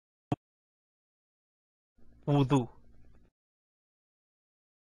wudu.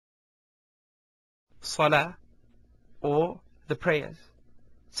 Salah, or the prayers.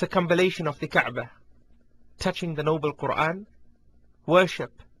 Circumambulation of the Kaaba, touching the noble Quran.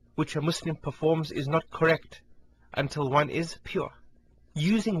 Worship which a Muslim performs is not correct until one is pure.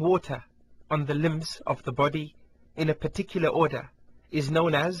 Using water on the limbs of the body in a particular order is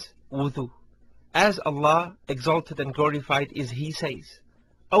known as wudu. As Allah exalted and glorified is He says,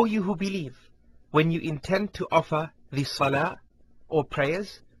 O you who believe, when you intend to offer the salah or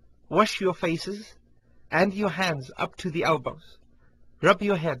prayers, wash your faces and your hands up to the elbows, rub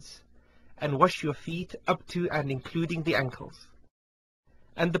your heads and wash your feet up to and including the ankles.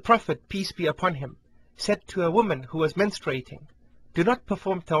 And the Prophet, peace be upon him, said to a woman who was menstruating, do not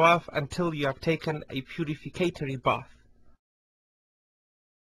perform tawaf until you have taken a purificatory bath.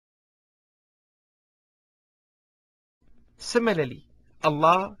 Similarly,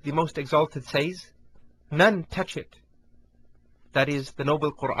 Allah the Most Exalted says, none touch it, that is the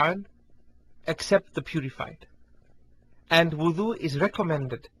noble Quran, except the purified. And wudu is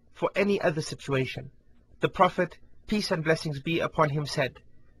recommended for any other situation. The Prophet, peace and blessings be upon him, said,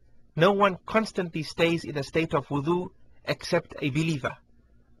 no one constantly stays in a state of wudu except a believer.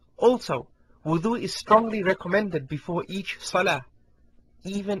 Also, wudu is strongly recommended before each salah,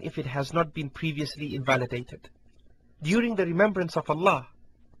 even if it has not been previously invalidated. During the remembrance of Allah,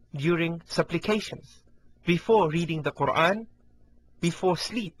 during supplications, before reading the Quran, before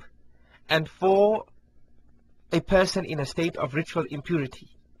sleep, and for a person in a state of ritual impurity,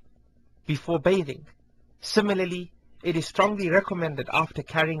 before bathing. Similarly, it is strongly recommended after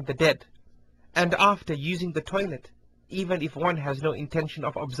carrying the dead, and after using the toilet, even if one has no intention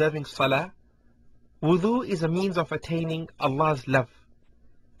of observing salah. Wudu is a means of attaining Allah's love,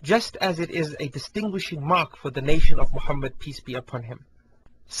 just as it is a distinguishing mark for the nation of Muhammad, peace be upon him,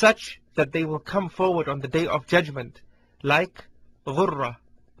 such that they will come forward on the day of judgment like ghurra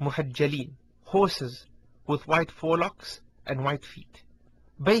muhajjalin, horses with white forelocks and white feet,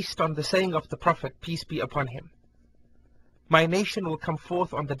 based on the saying of the Prophet, peace be upon him, my nation will come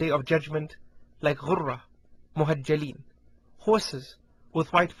forth on the day of judgment like ghurra muhajjalin, horses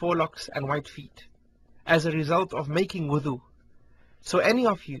with white forelocks and white feet, as a result of making wudu. So any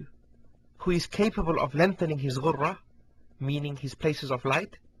of you who is capable of lengthening his ghurra, meaning his places of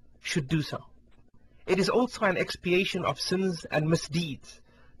light, should do so. It is also an expiation of sins and misdeeds.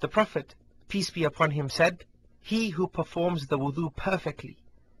 The Prophet, peace be upon him, said, he who performs the wudu perfectly,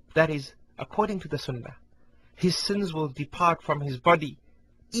 that is, according to the sunnah, his sins will depart from his body,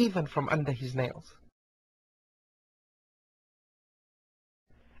 even from under his nails.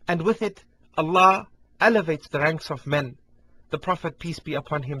 And with it, Allah elevates the ranks of men. The Prophet, peace be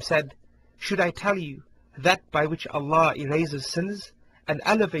upon him, said, should I tell you that by which Allah erases sins and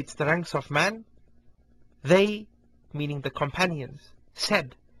elevates the ranks of man? They, meaning the companions,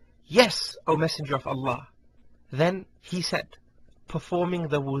 said, yes, O Messenger of Allah. Then he said, performing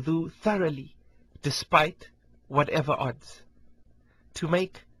the wudu thoroughly, despite whatever odds, to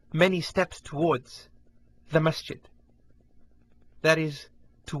make many steps towards the masjid, that is,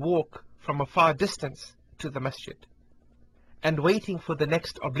 to walk from a far distance to the masjid, and waiting for the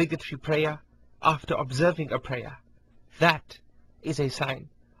next obligatory prayer after observing a prayer. That is a sign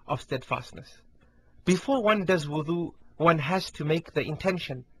of steadfastness. Before one does wudu, one has to make the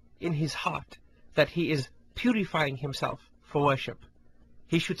intention in his heart that he is purifying himself for worship.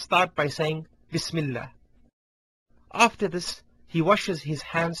 He should start by saying Bismillah. After this, he washes his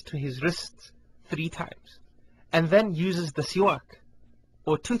hands to his wrists 3 times, and then uses the siwak,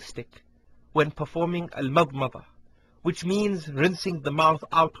 or toothstick, when performing al-madmada, which means rinsing the mouth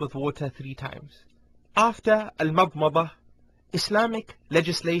out with water 3 times. After al-madmada, Islamic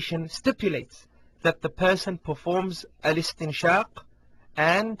legislation stipulates that the person performs al-istinshaq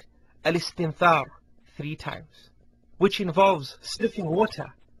and al-istinthar 3 times, which involves sniffing water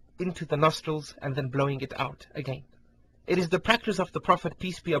into the nostrils and then blowing it out again. It is the practice of the Prophet,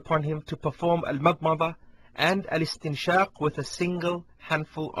 peace be upon him, to perform al-madmada and al-istinshaq with a single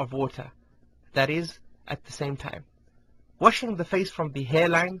handful of water, that is, at the same time. Washing the face from the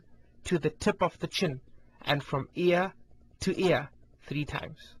hairline to the tip of the chin and from ear to ear 3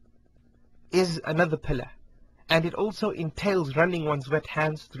 times is another pillar, and it also entails running one's wet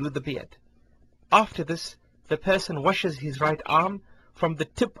hands through the beard. After this, the person washes his right arm from the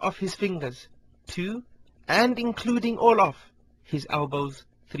tip of his fingers to and including all of his elbows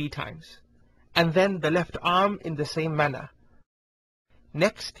 3 times, and then the left arm in the same manner.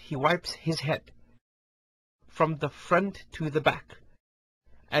 Next, he wipes his head from the front to the back,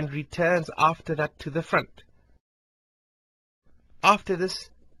 and returns after that to the front. After this,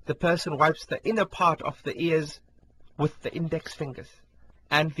 the person wipes the inner part of the ears with the index fingers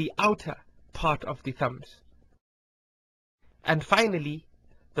and the outer part of the thumbs. And finally,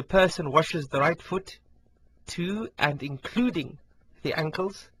 the person washes the right foot to and including the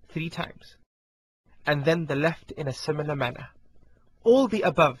ankles 3 times, and then the left in a similar manner. All the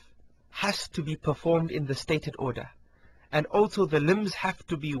above has to be performed in the stated order, and also the limbs have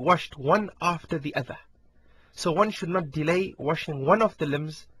to be washed one after the other. So one should not delay washing one of the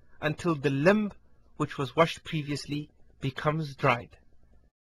limbs until the limb which was washed previously becomes dried.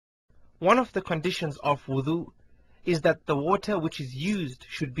 One of the conditions of wudu is that the water which is used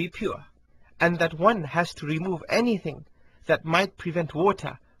should be pure, and that one has to remove anything that might prevent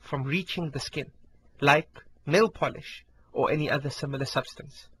water from reaching the skin, like nail polish or any other similar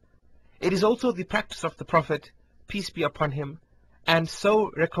substance. It is also the practice of the Prophet, peace be upon him, and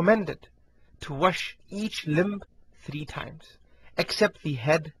so recommended, to wash each limb 3 times, except the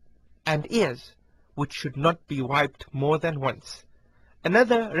head and ears, which should not be wiped more than once.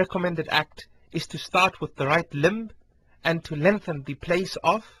 Another recommended act is to start with the right limb and to lengthen the place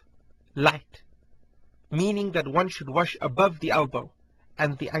of light, meaning that one should wash above the elbow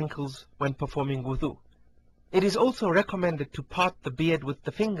and the ankles when performing wudu. It is also recommended to part the beard with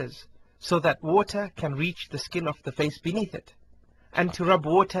the fingers so that water can reach the skin of the face beneath it, and to rub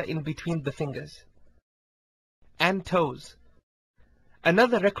water in between the fingers and toes.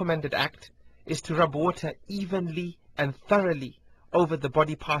 Another recommended act is to rub water evenly and thoroughly over the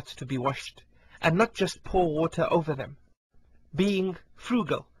body parts to be washed, and not just pour water over them. Being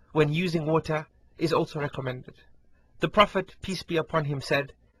frugal when using water is also recommended. The Prophet, peace be upon him,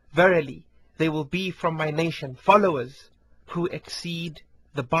 said, "Verily, there will be from my nation followers who exceed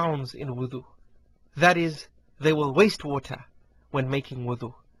the bounds in wudu." That is, they will waste water when making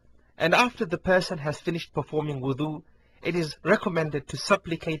wudu. And after the person has finished performing wudu, it is recommended to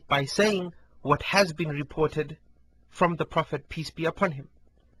supplicate by saying what has been reported from the Prophet, peace be upon him.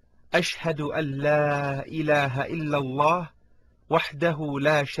 أشهد أن لا إله إلا الله وحده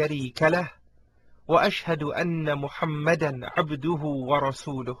لا شريك له وأشهد أن محمدا عبده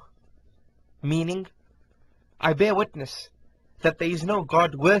ورسوله. Meaning, I bear witness that there is no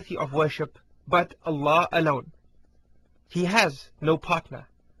God worthy of worship but Allah alone. He has no partner,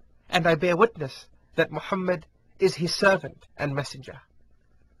 and I bear witness that Muhammad is his servant and messenger.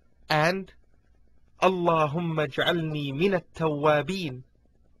 And Allahumma ja'alni min at-tawwabin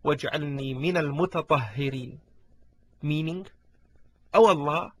waj'alni min al-mutatahhirin. Meaning, O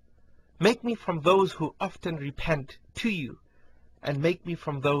Allah, make me from those who often repent to you, and make me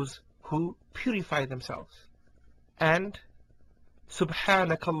from those who purify themselves. And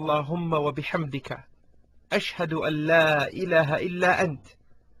Subhanaka Allahumma wa bihamdika ashhadu an la ilaha illa ant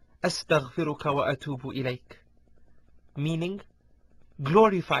astaghfiruka wa atubu ilayk. Meaning,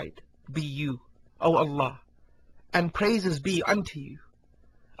 glorified be you, O Allah, and praises be unto you.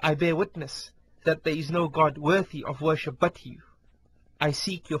 I bear witness that there is no God worthy of worship but you. I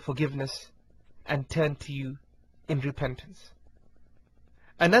seek your forgiveness and turn to you in repentance.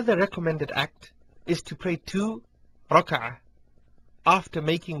 Another recommended act is to pray 2 rak'ah after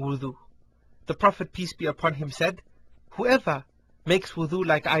making wudu. The Prophet, peace be upon him, said, "Whoever makes wudu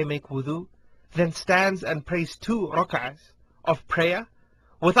like I make wudu, then stands and prays 2 rak'ahs of prayer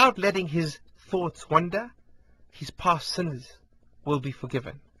without letting his thoughts wander, his past sins will be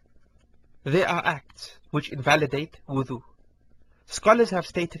forgiven." There are acts which invalidate wudu. Scholars have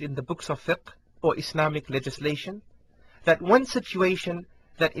stated in the books of fiqh or Islamic legislation that one situation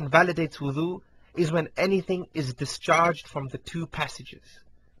that invalidates wudu is when anything is discharged from the 2 passages,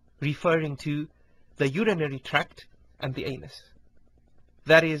 referring to the urinary tract and the anus.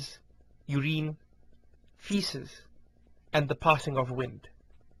 That is, urine, feces, and the passing of wind.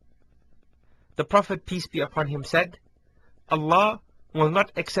 The Prophet, peace be upon him, said, "Allah will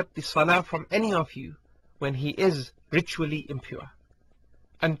not accept the salah from any of you when he is ritually impure,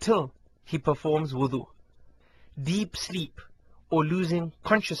 until he performs wudu." Deep sleep or losing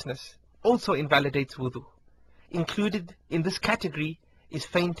consciousness also invalidates wudu. Included in this category is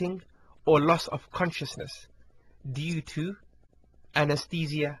fainting or loss of consciousness due to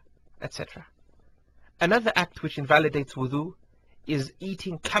anesthesia, etc. Another act which invalidates wudu is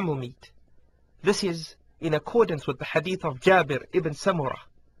eating camel meat. This is in accordance with the hadith of Jabir ibn Samurah,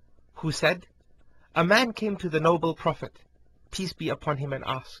 who said, "A man came to the noble Prophet, peace be upon him, and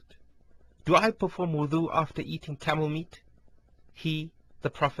asked, 'Do I perform wudu after eating camel meat?' He,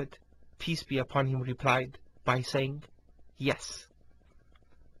 the Prophet, peace be upon him, replied by saying, 'Yes.'"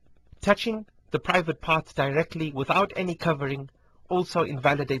 Touching the private parts directly without any covering also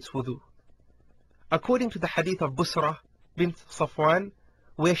invalidates wudu. According to the hadith of Busra bint Safwan,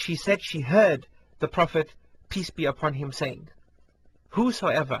 where she said she heard the Prophet, peace be upon him, saying,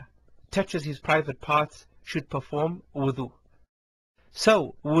 "Whosoever touches his private parts should perform wudu."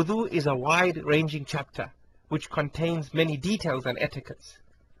 So, wudu is a wide-ranging chapter which contains many details and etiquettes.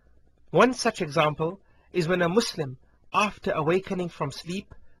 One such example is when a Muslim, after awakening from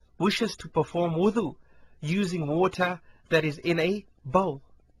sleep, wishes to perform wudu using water that is in a bowl.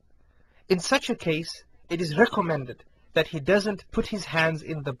 In such a case, it is recommended that he doesn't put his hands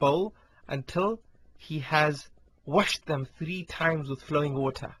in the bowl until he has washed them 3 times with flowing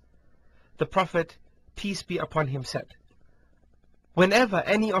water. The Prophet, peace be upon him, said, "Whenever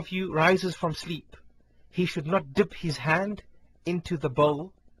any of you rises from sleep, he should not dip his hand into the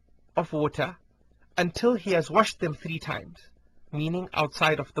bowl of water until he has washed them 3 times, meaning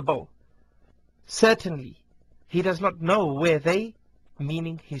outside of the bowl. Certainly, he does not know where they,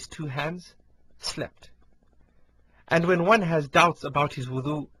 meaning his 2 hands, slept." And when one has doubts about his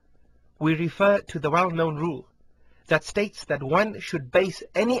wudu, we refer to the well-known rule that states that one should base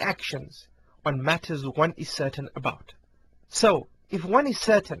any actions on matters one is certain about. So, if one is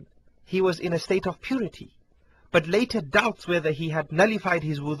certain he was in a state of purity, but later doubts whether he had nullified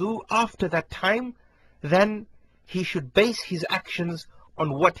his wudu after that time, then he should base his actions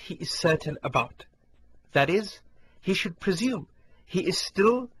on what he is certain about. That is, he should presume he is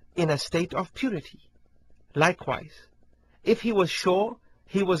still in a state of purity. Likewise, if he was sure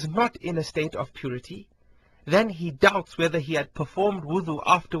he was not in a state of purity, then he doubts whether he had performed wudu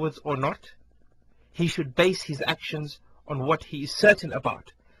afterwards or not, he should base his actions on what he is certain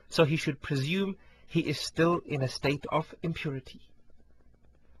about, so he should presume he is still in a state of impurity.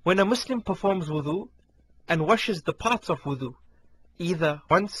 When a Muslim performs wudu and washes the parts of wudu, either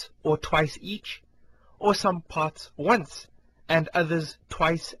once or twice each, or some parts once and others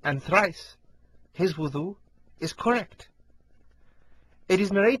twice and thrice, his wudu is correct. It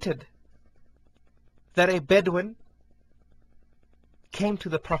is narrated that a Bedouin came to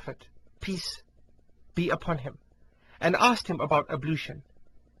the Prophet, peace be upon him, and asked him about ablution.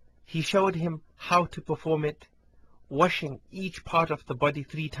 He showed him how to perform it, washing each part of the body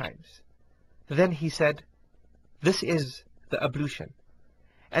 3 times. Then he said, "This is the ablution,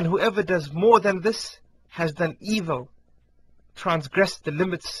 and whoever does more than this has done evil, transgressed the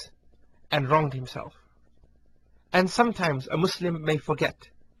limits, and wronged himself." And sometimes a Muslim may forget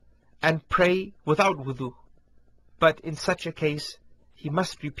and pray without wudu, but in such a case he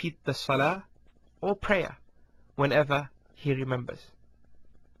must repeat the salah or prayer whenever he remembers.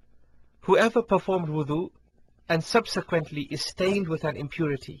 Whoever performed wudu and subsequently is stained with an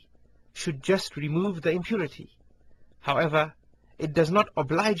impurity should just remove the impurity. However, it does not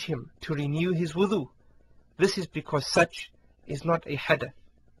oblige him to renew his wudu. This is because such is not a hadath,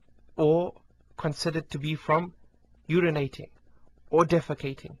 or considered to be from urinating or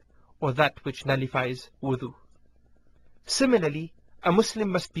defecating, or that which nullifies wudu. Similarly, a Muslim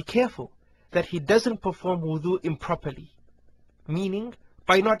must be careful that he doesn't perform wudu improperly, meaning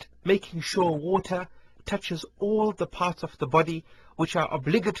by not making sure water touches all the parts of the body which are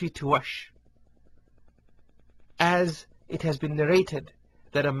obligatory to wash. As it has been narrated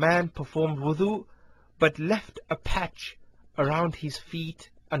that a man performed wudu but left a patch around his feet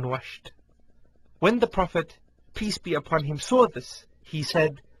unwashed. When the Prophet, peace be upon him, saw this, he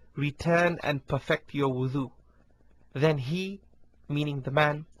said, "Return and perfect your wudu." Then he, meaning the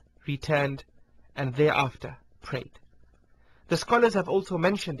man, returned and thereafter prayed. The scholars have also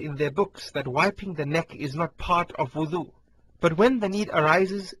mentioned in their books that wiping the neck is not part of wudu, but when the need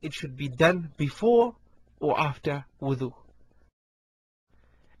arises, it should be done before or after wudu.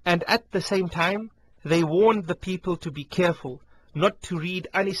 And at the same time, they warned the people to be careful not to read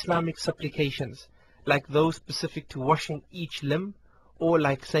un-Islamic supplications, like those specific to washing each limb, or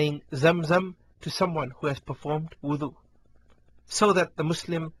like saying Zamzam to someone who has performed wudu, so that the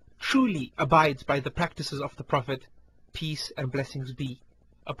Muslim truly abides by the practices of the Prophet, peace and blessings be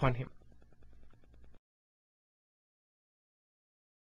upon him.